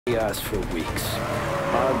chaos for weeks.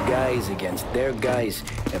 Our guys against their guys,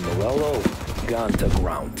 and Morello gone to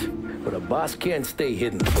ground. But a boss can't stay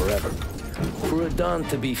hidden forever. For a Don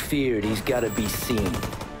to be feared, he's gotta be seen.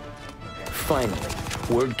 Finally,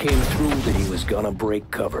 word came through that he was gonna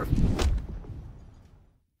break cover.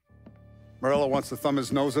 Morello wants to thumb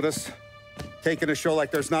his nose at us. Taking a show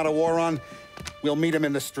like there's not a war on, we'll meet him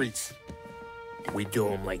in the streets. We do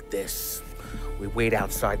him like this. We wait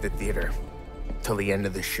outside the theater till the end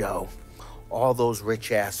of the show. All those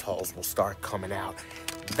rich assholes will start coming out.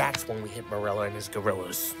 That's when we hit Morello and his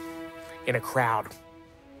guerrillas. In a crowd,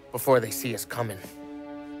 before they see us coming.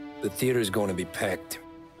 The theater's going to be packed.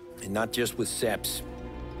 And not just with saps.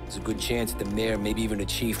 There's a good chance the mayor, maybe even the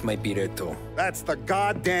chief, might be there too. That's the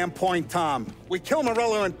goddamn point, Tom. We kill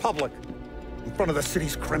Morello in public. In front of the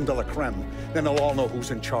city's creme de la creme. Then they'll all know who's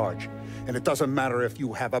in charge. And it doesn't matter if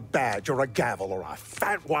you have a badge or a gavel or a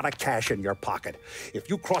fat wad of cash in your pocket.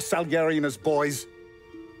 If you cross Salieri and his boys,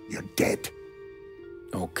 you're dead.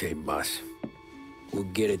 Okay, boss. We'll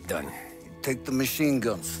get it done. Take the machine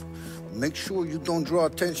guns. Make sure you don't draw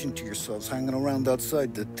attention to yourselves hanging around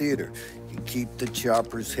outside the theater. You keep the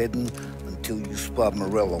choppers hidden until you spot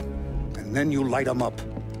Morello. And then you light them up.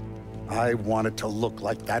 I want it to look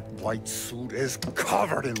like that white suit is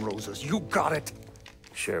covered in roses. You got it?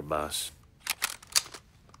 Sure, boss.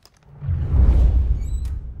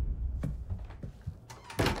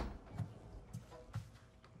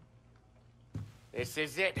 This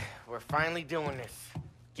is it. We're finally doing this.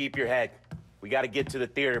 Keep your head. We gotta get to the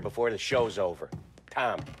theater before the show's over.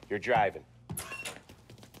 Tom, you're driving.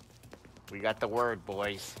 We got the word,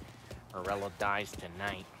 boys. Morello dies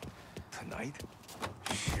tonight. Tonight?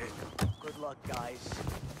 Good luck, guys.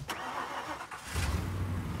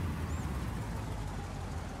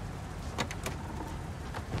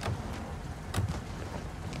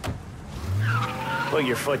 Put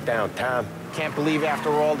your foot down, Tom. Can't believe after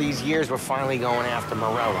all these years we're finally going after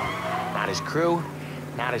Morello. Not his crew,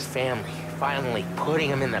 not his family. Finally putting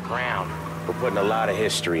him in the ground. We're putting a lot of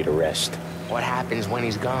history to rest. What happens when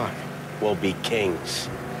he's gone? We'll be kings.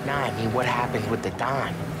 Nah, I mean, what happens with the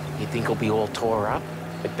Don? You think he'll be all tore up?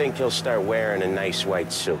 I think he'll start wearing a nice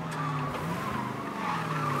white suit.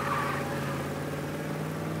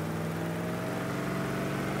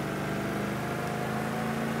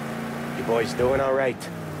 You boys doing all right?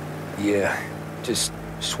 Yeah, just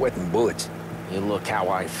sweating bullets. You look how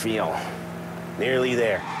I feel. Nearly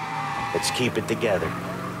there. Let's keep it together.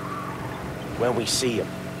 When we see him,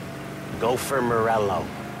 go for Morello.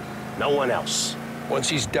 No one else. Once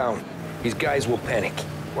he's down, his guys will panic.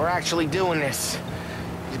 We're actually doing this.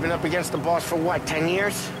 He's been up against the boss for what, 10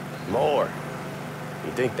 years? More.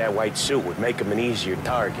 You think that white suit would make him an easier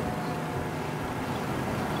target?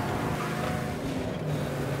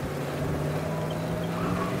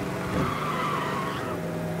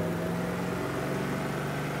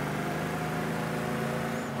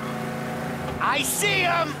 I see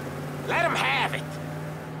him! Let him have it!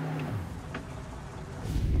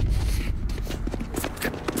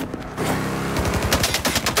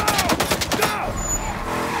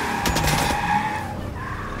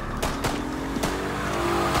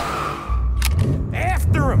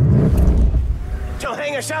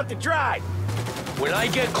 Us out to dry. When I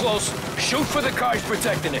get close, shoot for the cars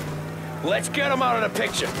protecting it. Let's get them out of the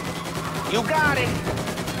picture. You got it.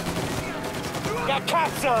 Got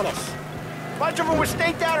cops on us. Bunch of them were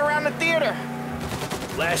staked out around the theater.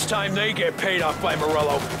 Last time they get paid off by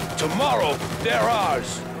Morello. Tomorrow, they're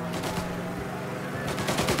ours.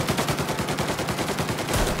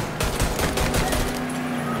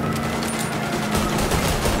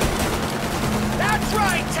 That's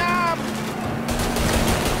right, Tom!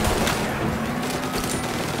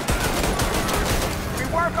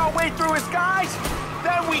 Work our way through his guys,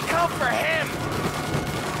 then we come for him.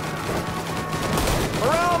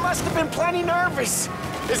 Morello must have been plenty nervous.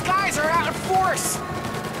 His guys are out in force.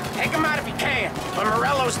 Take him out if you can, but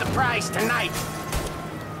Morello's the prize tonight.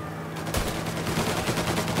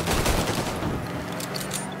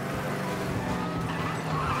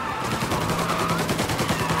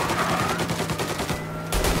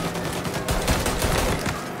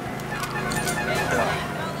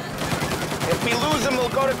 We'll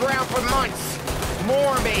go to ground for months.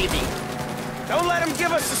 More, maybe. Don't let him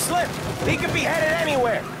give us a slip. He could be headed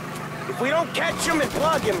anywhere. If we don't catch him and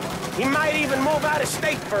plug him, he might even move out of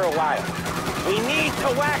state for a while. We need to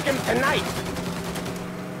whack him tonight.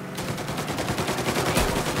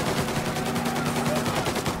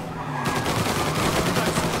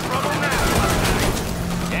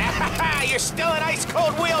 Yeah, you're still an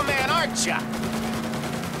ice-cold wheelman, aren't you?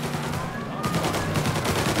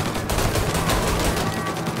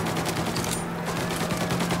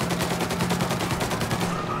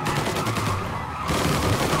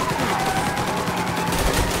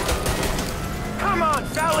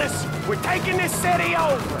 this city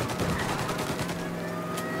over!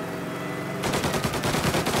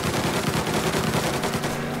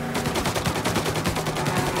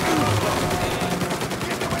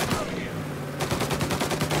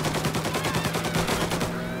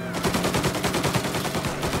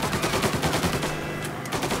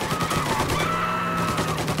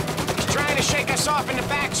 Off in the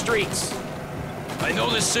back streets. I know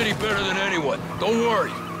this city better than anyone. Don't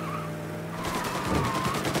worry.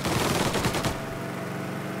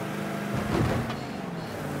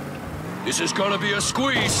 This is gonna be a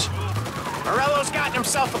squeeze. Morello's gotten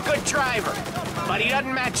himself a good driver, but he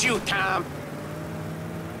doesn't match you, Tom.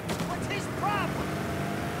 What's his problem?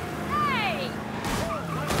 Hey!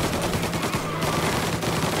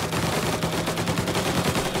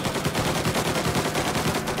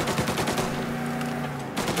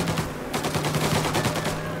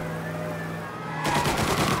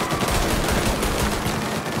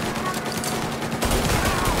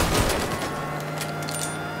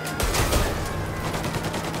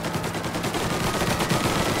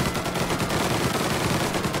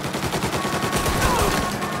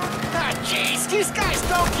 These guys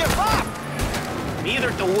don't give up!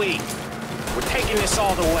 Neither do we. We're taking this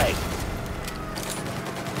all the way.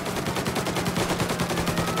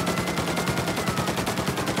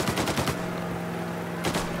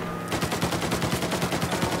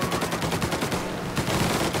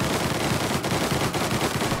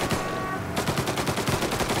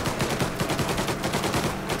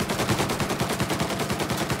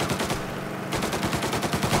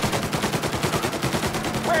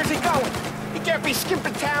 Where's he going? Can't be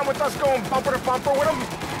skipping town with us going bumper to bumper with him.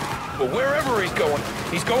 But wherever he's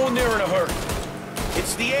going there in a hurry.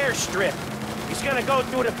 It's the airstrip. He's gonna go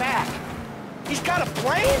through the back. He's got a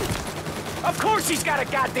plane? Of course he's got a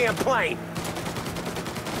goddamn plane.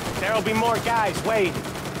 There'll be more guys waiting.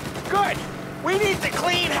 Good. We need the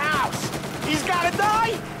clean house. He's gotta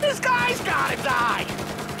die. This guy's gotta die.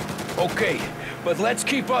 Okay, but let's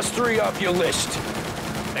keep us three off your list.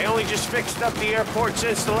 They only just fixed up the airport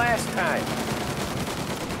since the last time.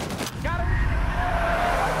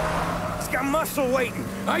 He's got muscle waiting.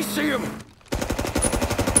 I see him.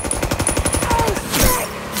 Oh, shit!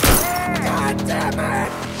 God damn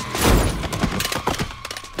it!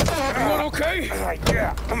 Everyone okay?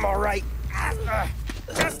 Yeah, I'm all right.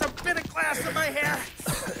 Just a bit of glass in my hair.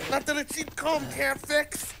 Nothing a cheap comb can't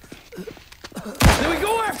fix. Then we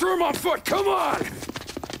go after him on foot. Come on!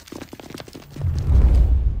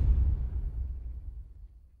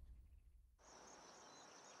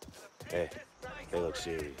 Hey, they look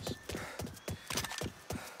serious.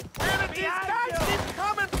 Where did these guys keep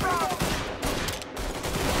coming from?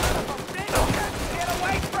 Get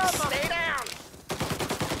away from them! Stay down!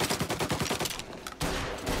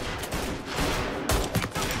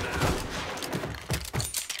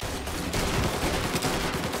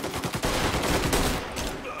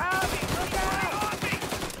 Howdy, look out!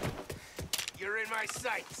 You're in my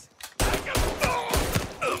sights. They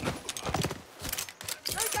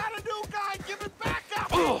got a new guy! Give it back up!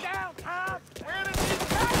 Get down, Tom! Where did these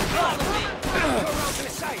guys come from? Go around to the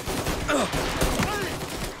site! Down!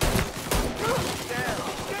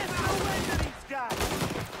 Get away to these guys!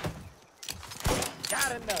 Got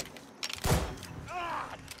another!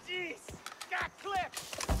 Ah, jeez! Got clipped!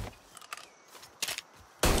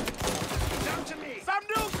 Down to me! Some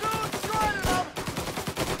new goons joining them!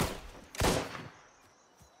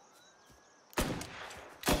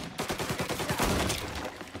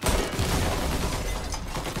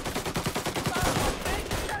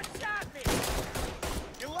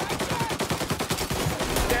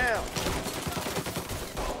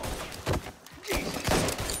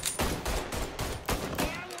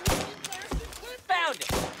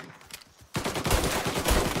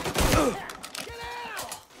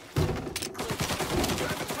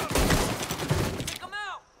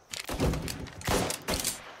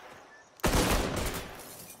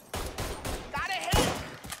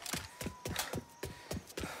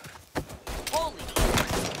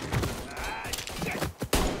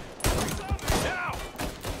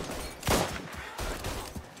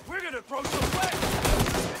 Throw some flesh!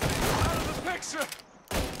 Out of the picture!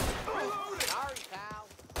 Reloading! Sorry, pal.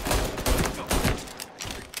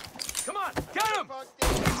 Come on, get him!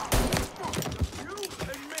 You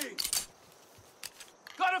and me!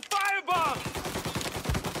 Got a firebomb!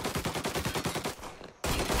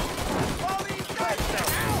 All these guys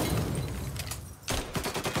out!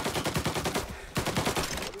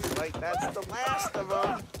 Looks like that's the last of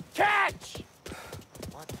them. Catch!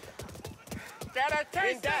 Get a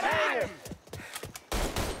taste of him!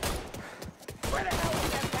 Where the hell is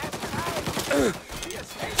that bastard? He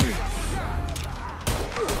escaped!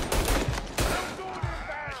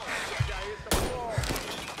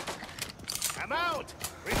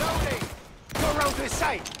 Out of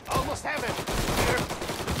sight. Almost have him.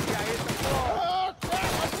 Yeah, hit the floor. Oh,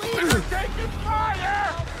 crap! Please, we're taking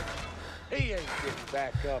fire! He ain't getting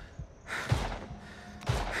back up.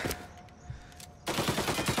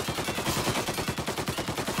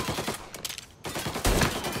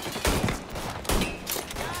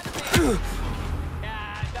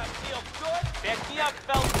 That feel good? Back me up,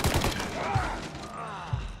 fella.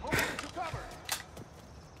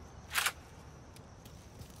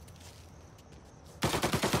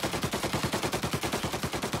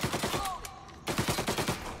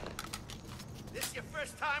 This your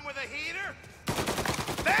first time with a heater?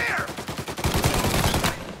 There!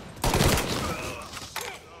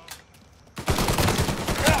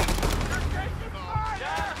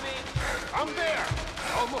 I'm there!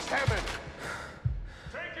 Almost have him!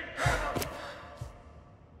 Taking cover!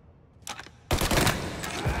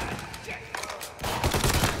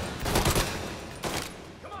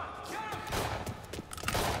 Come on, get him!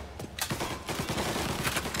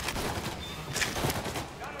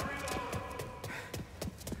 Gotta reload!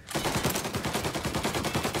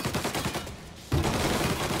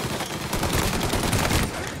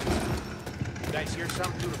 You guys hear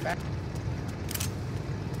something through the back?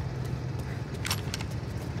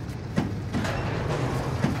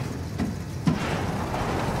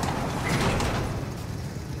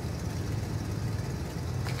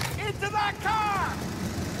 Into that car!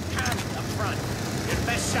 Come to the front. You're the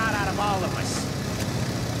best shot out of all of us.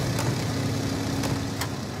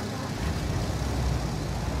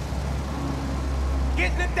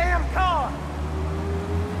 Get in the damn car!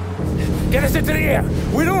 Get us into the air!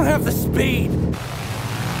 We don't have the speed!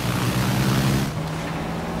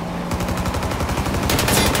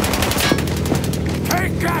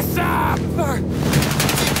 Take us up!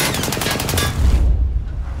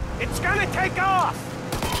 It's gonna take off!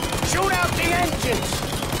 Shoot out the engines!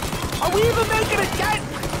 Are we even making a dent?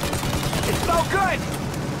 It's no good!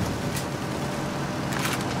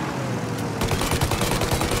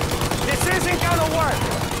 This isn't gonna work!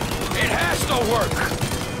 It has to work!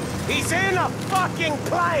 He's in a fucking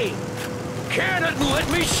plane! Can it and let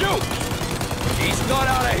me shoot! He's not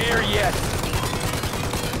out of here yet!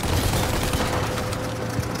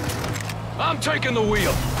 I'm taking the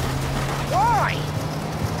wheel! Why?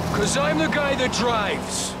 'Cause I'm the guy that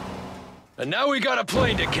drives. And now we got a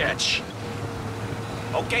plane to catch.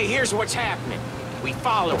 Okay, here's what's happening. We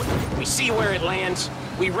follow it. We see where it lands.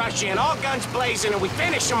 We rush in, all guns blazing, and we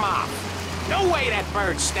finish him off. No way that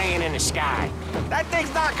bird's staying in the sky. That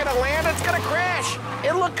thing's not gonna land, it's gonna crash.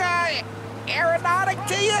 It look, aeronautic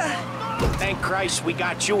to you? Thank Christ we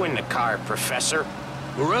got you in the car, Professor.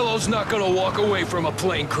 Morello's not gonna walk away from a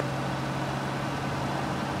plane crash.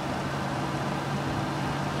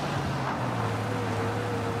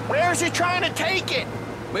 Where's he trying to take it?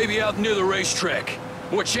 Maybe out near the racetrack.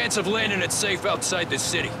 More chance of landing it safe outside the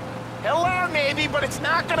city. He'll land maybe, but it's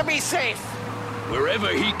not gonna be safe. Wherever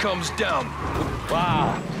he comes down.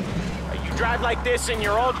 Wow. You drive like this in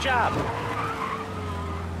your old job?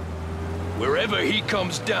 Wherever he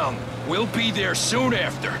comes down, we'll be there soon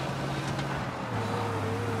after.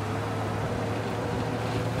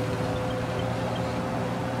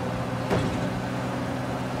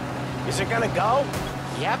 Is it gonna go?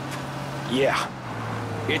 Yep. Yeah,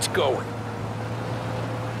 it's going.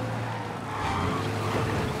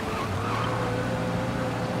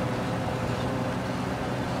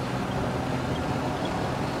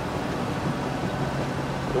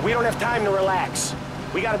 But we don't have time to relax.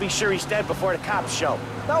 We gotta be sure he's dead before the cops show.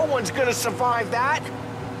 No one's gonna survive that.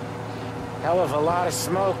 Hell of a lot of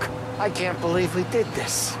smoke. I can't believe we did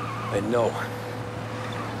this. I know.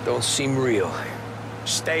 Don't seem real.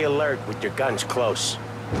 Stay alert with your guns close.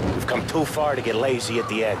 We've come too far to get lazy at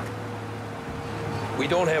the end. We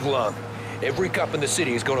don't have long. Every cop in the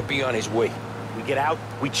city is gonna be on his way. We get out,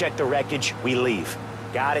 we check the wreckage, we leave.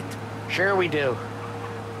 Got it? Sure we do.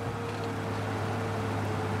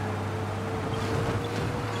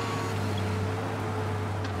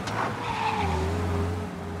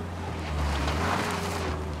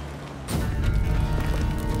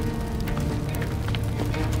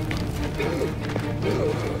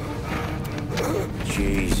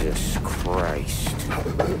 Jesus Christ.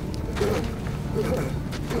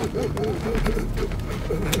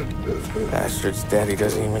 Bastard's dead, he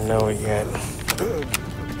doesn't even know it yet.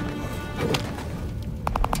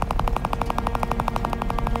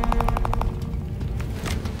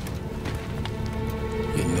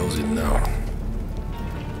 He knows it now.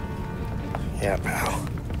 Yeah, pal.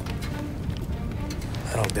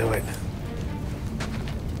 That'll do it.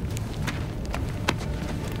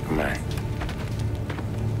 Come on.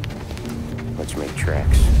 Let's make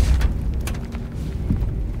tracks.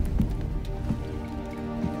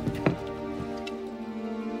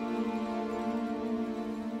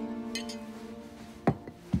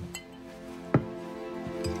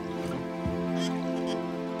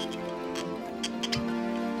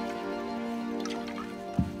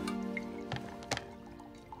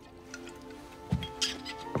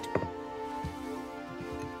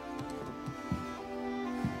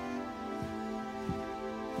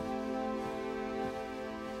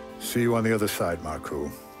 See you on the other side, Marku.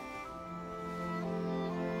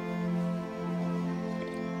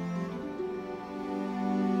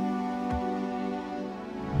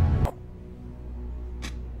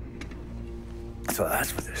 So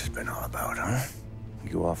that's what this has been all about, huh?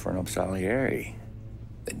 You offering up Salieri?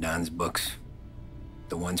 The Don's books.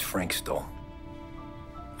 The ones Frank stole.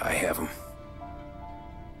 I have them.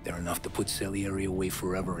 They're enough to put Salieri away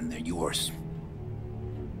forever, and they're yours.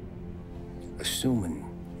 Assuming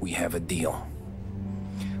we have a deal.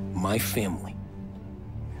 My family.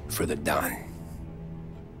 For the Don.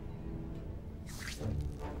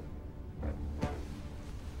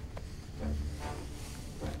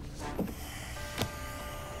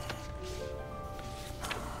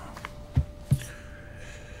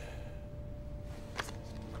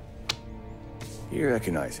 You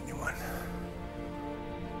recognize anyone?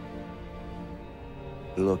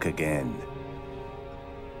 Look again.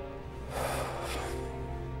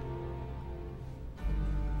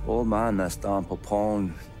 Old man that's Don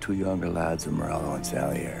Popone, two younger lads of Morello and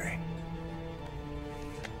Salieri.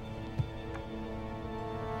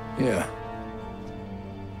 Yeah.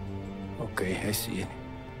 Okay, I see it.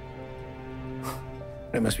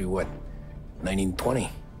 That must be what? 1920?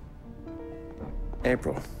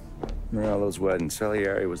 April. Morello's wedding.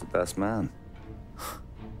 Salieri was the best man.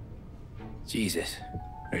 Jesus.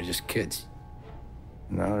 They're just kids.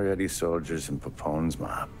 Now already soldiers in Papone's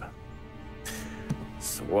mob.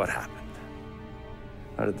 So what happened?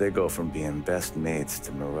 How did they go from being best mates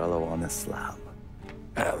to Morello on a slab?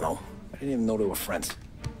 I don't know. I didn't even know they were friends.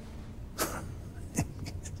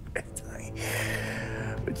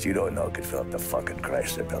 But you don't know could fill up the fucking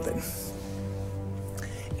Chrysler building.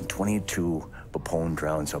 In 22, Papone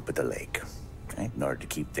drowns up at the lake. Right? In order to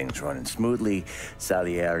keep things running smoothly,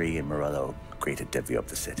 Salieri and Morello agreed to divvy up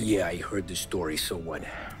the city. Yeah, I heard the story, so what?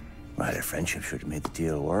 Well, their friendship should have made the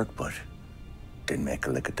deal work, but didn't make a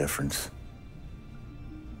lick of difference.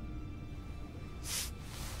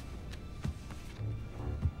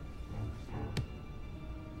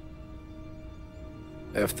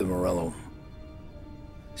 After Morello,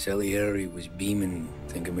 Salieri was beaming,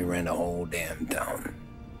 thinking we ran the whole damn town.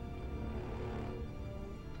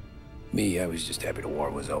 Me, I was just happy the war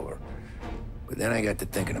was over. But then I got to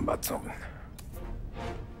thinking about something.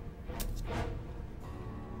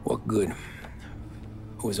 What good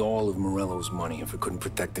was all of Morello's money if it couldn't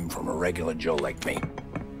protect him from a regular Joe like me?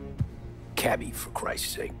 Cabbie, for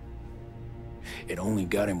Christ's sake. It only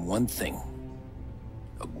got him one thing.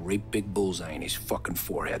 A great big bullseye in his fucking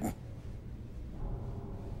forehead.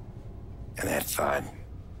 And that thought,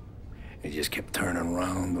 it just kept turning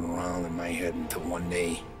round and round in my head until one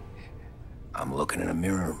day, I'm looking in a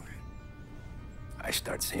mirror. I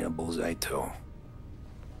start seeing a bullseye too.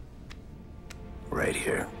 Right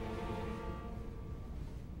here.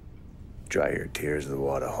 Dry your tears of the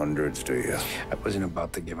water hundreds, do you? I wasn't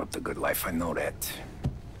about to give up the good life, I know that.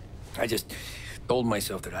 I just told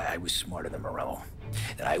myself that I was smarter than Morello.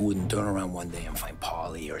 That I wouldn't turn around one day and find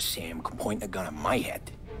Paulie or Sam pointing a gun at my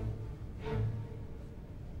head.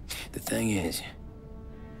 The thing is,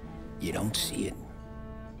 you don't see it.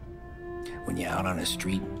 When you're out on the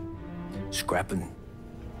street, scrapping,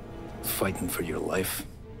 fighting for your life,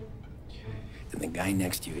 then the guy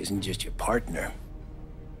next to you isn't just your partner,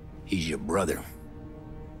 he's your brother.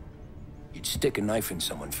 You'd stick a knife in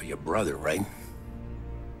someone for your brother, right?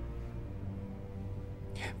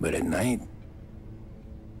 But at night,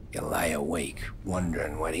 you lie awake,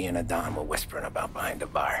 wondering what he and Don were whispering about behind the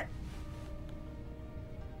bar.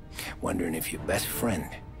 Wondering if your best friend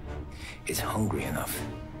is hungry enough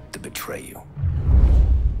to betray you.